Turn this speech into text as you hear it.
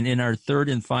In our third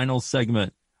and final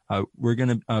segment, we're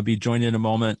going to be joined in a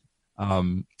moment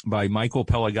by Michael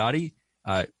Pelagatti.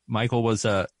 Michael was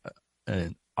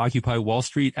an Occupy Wall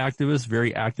Street activist,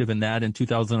 very active in that in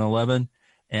 2011.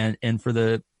 And for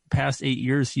the past 8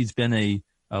 years, he's been a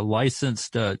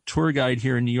licensed tour guide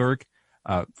here in New York.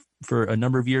 For a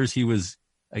number of years, he was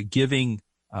giving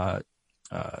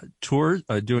tours.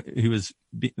 He was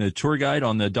a tour guide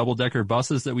on the double-decker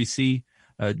buses that we see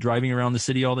driving around the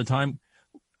city all the time.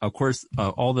 Of course,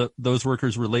 those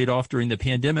workers were laid off during the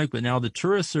pandemic, but now the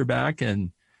tourists are back,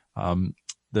 and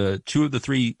the two of the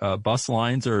three bus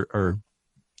lines are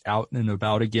out and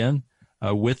about again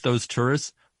with those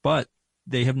tourists, but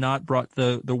they have not brought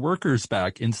the workers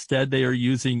back. Instead, they are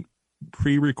using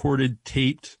pre-recorded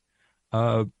taped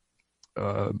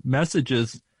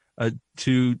messages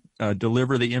to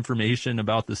deliver the information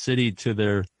about the city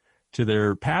to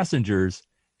their passengers.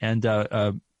 And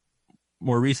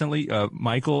more recently,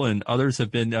 Michael and others have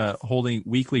been holding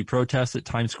weekly protests at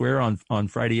Times Square on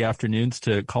Friday afternoons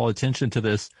to call attention to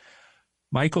this.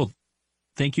 Michael,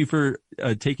 thank you for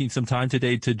taking some time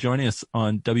today to join us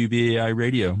on WBAI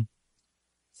Radio.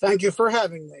 Thank you for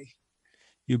having me.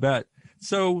 You bet.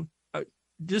 So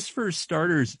just for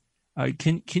starters,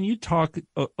 can you talk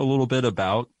a little bit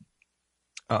about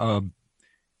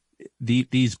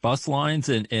these bus lines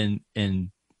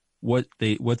and what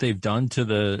they've done to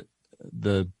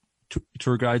the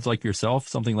tour guides like yourself?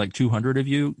 Something like 200 of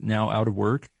you now out of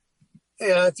work.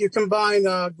 Yeah, if you combine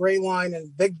Gray Line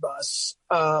and Big Bus,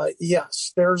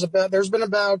 yes, there's been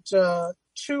about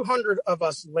 200 of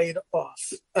us laid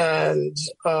off, and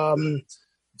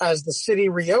as the city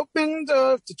reopened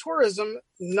to tourism,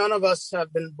 none of us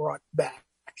have been brought back.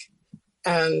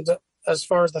 And as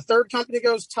far as the third company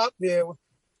goes, TopView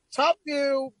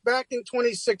back in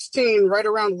 2016, right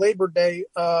around Labor Day,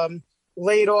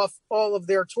 laid off all of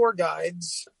their tour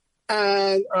guides,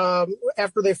 and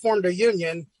after they formed a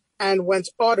union and went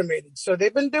automated. So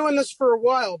they've been doing this for a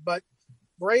while, but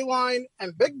Gray Line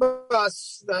and Big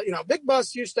Bus, Big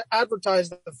Bus used to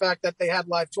advertise the fact that they had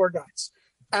live tour guides.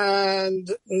 And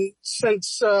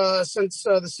since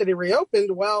the city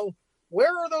reopened, well, where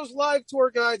are those live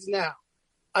tour guides now?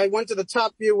 I went to the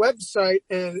TopView website,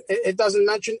 and it doesn't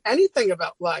mention anything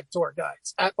about live tour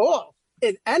guides at all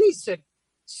in any city.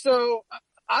 So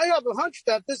I have a hunch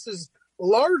that this is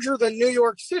larger than New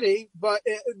York City, but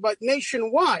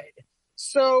nationwide.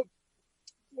 So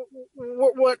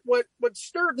what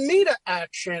stirred me to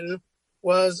action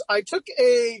was I took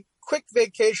a quick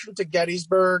vacation to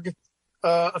Gettysburg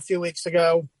a few weeks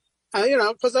ago,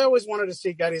 because I always wanted to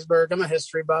see Gettysburg. I'm a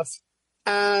history buff.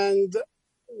 And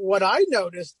what I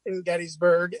noticed in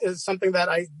Gettysburg is something that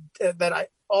I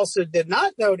also did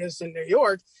not notice in New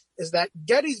York, is that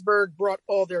Gettysburg brought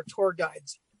all their tour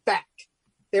guides back.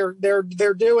 They're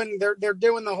doing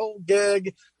the whole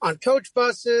gig on coach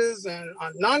buses and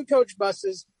on non-coach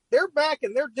buses. They're back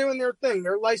and they're doing their thing.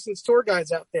 They're licensed tour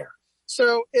guides out there.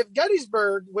 So if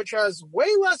Gettysburg, which has way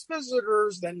less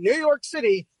visitors than New York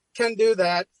City, can do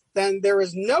that, then there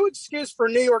is no excuse for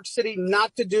New York City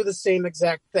not to do the same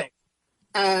exact thing.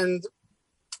 And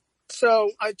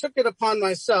so I took it upon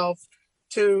myself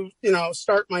to,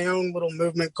 start my own little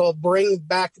movement called Bring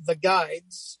Back the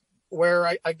Guides, where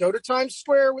I go to Times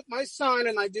Square with my sign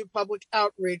and I do public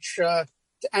outreach to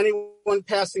anyone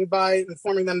passing by,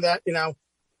 informing them that,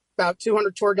 about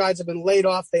 200 tour guides have been laid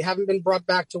off. They haven't been brought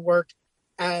back to work.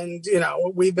 And,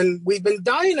 we've been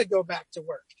dying to go back to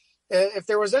work. If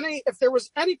there was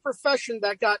any profession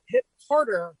that got hit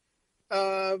harder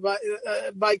by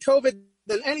COVID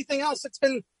than anything else, it's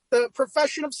been the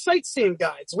profession of sightseeing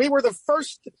guides. We were the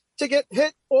first to get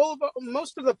hit.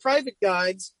 Most of the private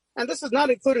guides, and this is not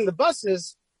including the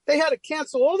buses, they had to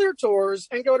cancel all their tours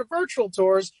and go to virtual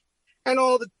tours. And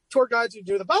all the tour guides who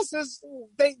do the buses,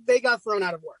 they got thrown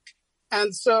out of work.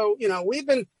 And so, we've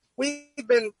been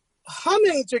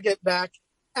humming to get back.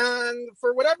 And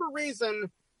for whatever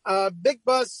reason, Big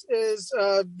Bus is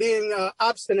being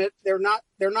obstinate. They're not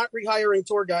rehiring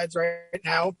tour guides right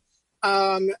now.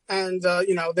 They're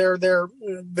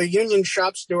the union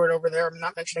shop steward over there. I'm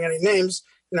not mentioning any names.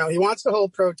 He wants to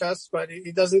hold protests, but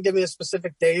he doesn't give me a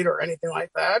specific date or anything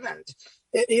like that. And,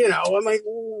 I'm like,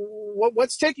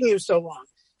 what's taking you so long?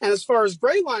 And as far as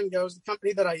Gray Line goes, the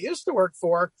company that I used to work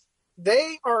for,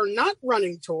 they are not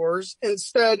running tours.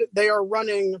 Instead, they are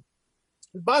running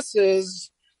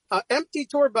buses, empty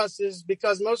tour buses,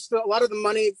 because a lot of the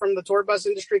money from the tour bus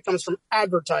industry comes from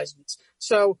advertisements.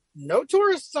 So no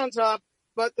tourists on top,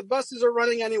 but the buses are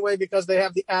running anyway because they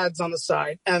have the ads on the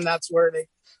side, and that's where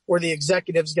the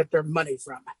executives get their money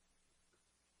from.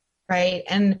 right?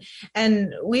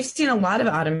 And we've seen a lot of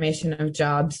automation of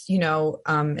jobs, in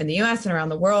the US and around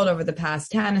the world over the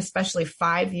past 10, especially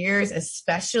 5 years,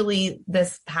 especially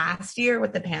this past year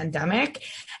with the pandemic.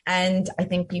 And I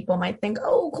think people might think,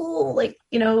 oh, cool,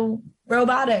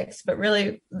 robotics, but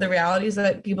really the reality is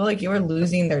that people like you are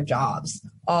losing their jobs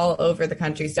all over the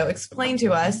country. So explain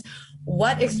to us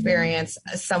what experience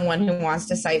someone who wants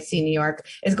to sightsee New York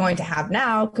is going to have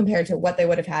now compared to what they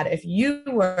would have had if you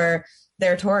were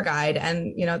their tour guide,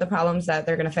 and the problems that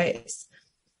they're going to face.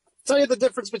 I'll tell you the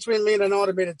difference between me and an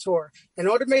automated tour. An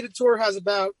automated tour has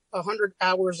about 100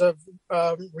 hours of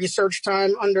research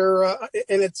time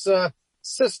in its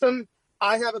system.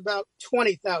 I have about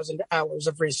 20,000 hours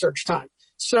of research time.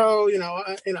 So,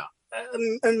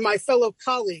 and my fellow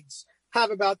colleagues have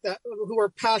about that, who are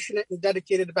passionate and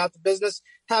dedicated about the business,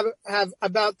 have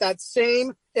about that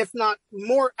same, if not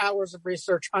more, hours of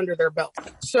research under their belt.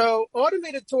 So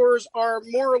automated tours are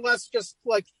more or less just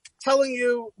like telling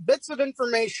you bits of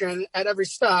information at every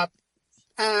stop.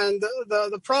 And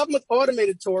the problem with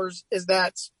automated tours is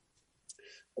that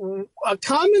a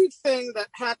common thing that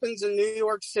happens in New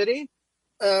York City,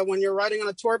 when you're riding on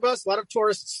a tour bus, a lot of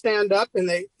tourists stand up and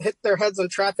they hit their heads on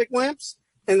traffic lamps.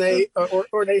 And they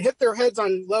hit their heads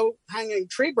on low-hanging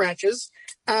tree branches,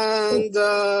 and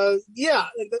the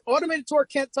automated tour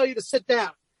can't tell you to sit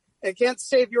down. It can't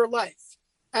save your life,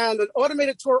 and an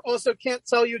automated tour also can't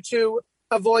tell you to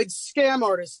avoid scam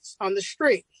artists on the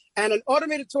street. And an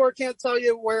automated tour can't tell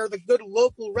you where the good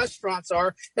local restaurants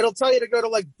are. It'll tell you to go to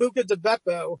like Buca di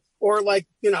Beppo or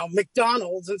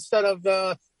McDonald's instead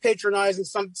of patronizing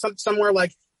somewhere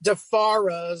like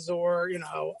DeFara's or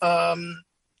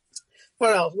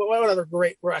what else? What other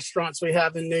great restaurants we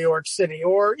have in New York City,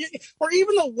 or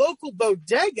even the local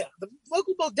bodega? The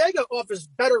local bodega offers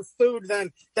better food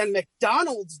than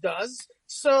McDonald's does.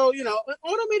 So an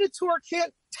automated tour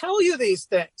can't tell you these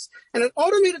things, and an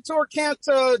automated tour can't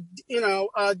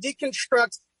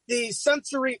deconstruct the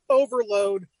sensory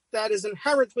overload that is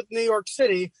inherent with New York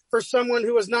City for someone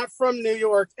who is not from New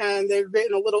York and they're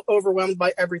getting a little overwhelmed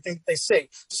by everything that they see.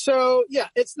 So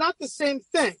it's not the same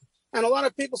thing. And a lot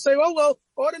of people say, oh, well,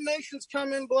 automation's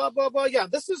coming, blah, blah, blah. Yeah,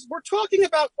 we're talking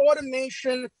about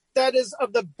automation that is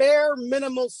of the bare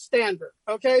minimal standard.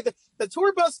 Okay. The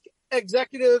tour bus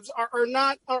executives are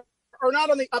not on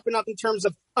the up and up in terms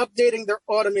of updating their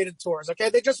automated tours. Okay.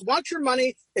 They just want your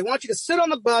money. They want you to sit on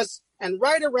the bus and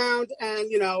ride around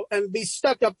and be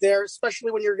stuck up there,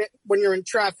 especially when you're in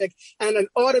traffic. And an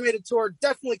automated tour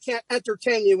definitely can't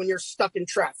entertain you when you're stuck in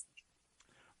traffic.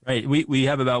 Right. We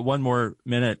have about one more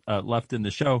minute left in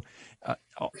the show.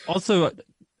 Also,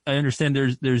 I understand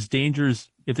there's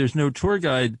dangers if there's no tour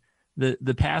guide.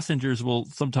 The passengers will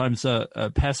sometimes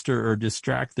pester or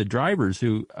distract the drivers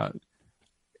who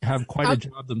have quite a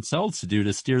job themselves to do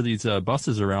to steer these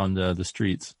buses around the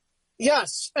streets.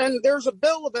 Yes, and there's a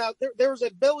bill there's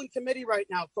a bill in committee right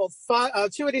now called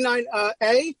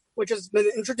 289A, which has been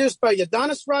introduced by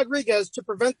Ydanis Rodriguez to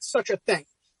prevent such a thing.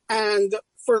 And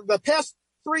for the past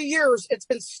 3 years, it's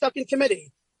been stuck in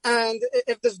committee. And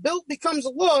if this bill becomes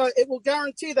a law, it will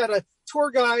guarantee that a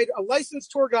licensed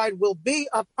tour guide will be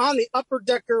up on the upper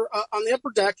deck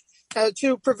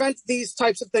to prevent these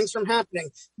types of things from happening.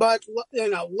 But,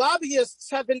 lobbyists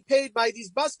have been paid by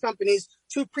these bus companies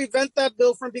to prevent that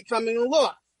bill from becoming a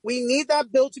law. We need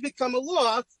that bill to become a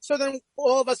law so then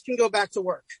all of us can go back to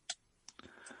work.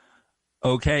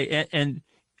 Okay. And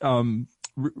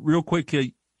real quick,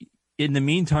 in the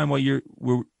meantime, while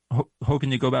we're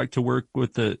hoping to go back to work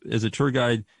as a tour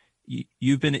guide,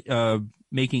 you've been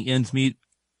making ends meet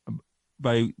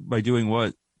by doing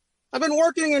what? I've been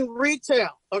working in retail.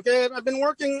 Okay, I've been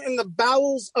working in the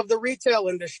bowels of the retail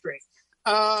industry.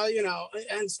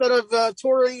 Instead of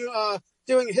touring,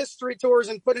 doing history tours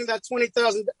and putting that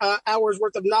 20,000 hours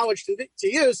worth of knowledge to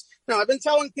use. I've been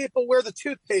telling people where the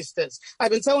toothpaste is.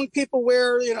 I've been telling people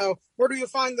where do you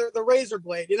find the razor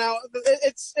blade?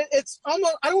 It's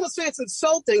almost, I don't want to say it's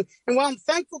insulting. And while I'm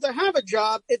thankful to have a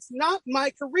job, it's not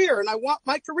my career and I want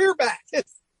my career back.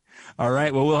 All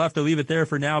right. Well, we'll have to leave it there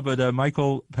for now. But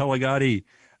Michael Pellegatti,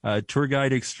 tour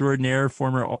guide extraordinaire,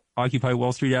 former Occupy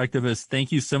Wall Street activist,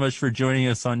 thank you so much for joining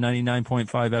us on 99.5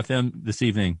 FM this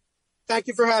evening. Thank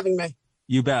you for having me.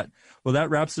 You bet. Well, that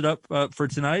wraps it up for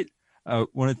tonight. I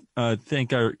want to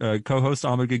thank our co-host,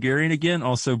 Ahmed Gagarian, again,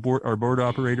 also our board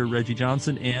operator, Reggie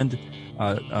Johnson, and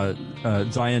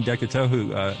Zion Decato,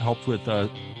 who helped with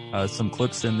some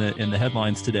clips in the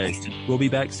headlines today. We'll be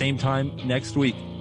back same time next week.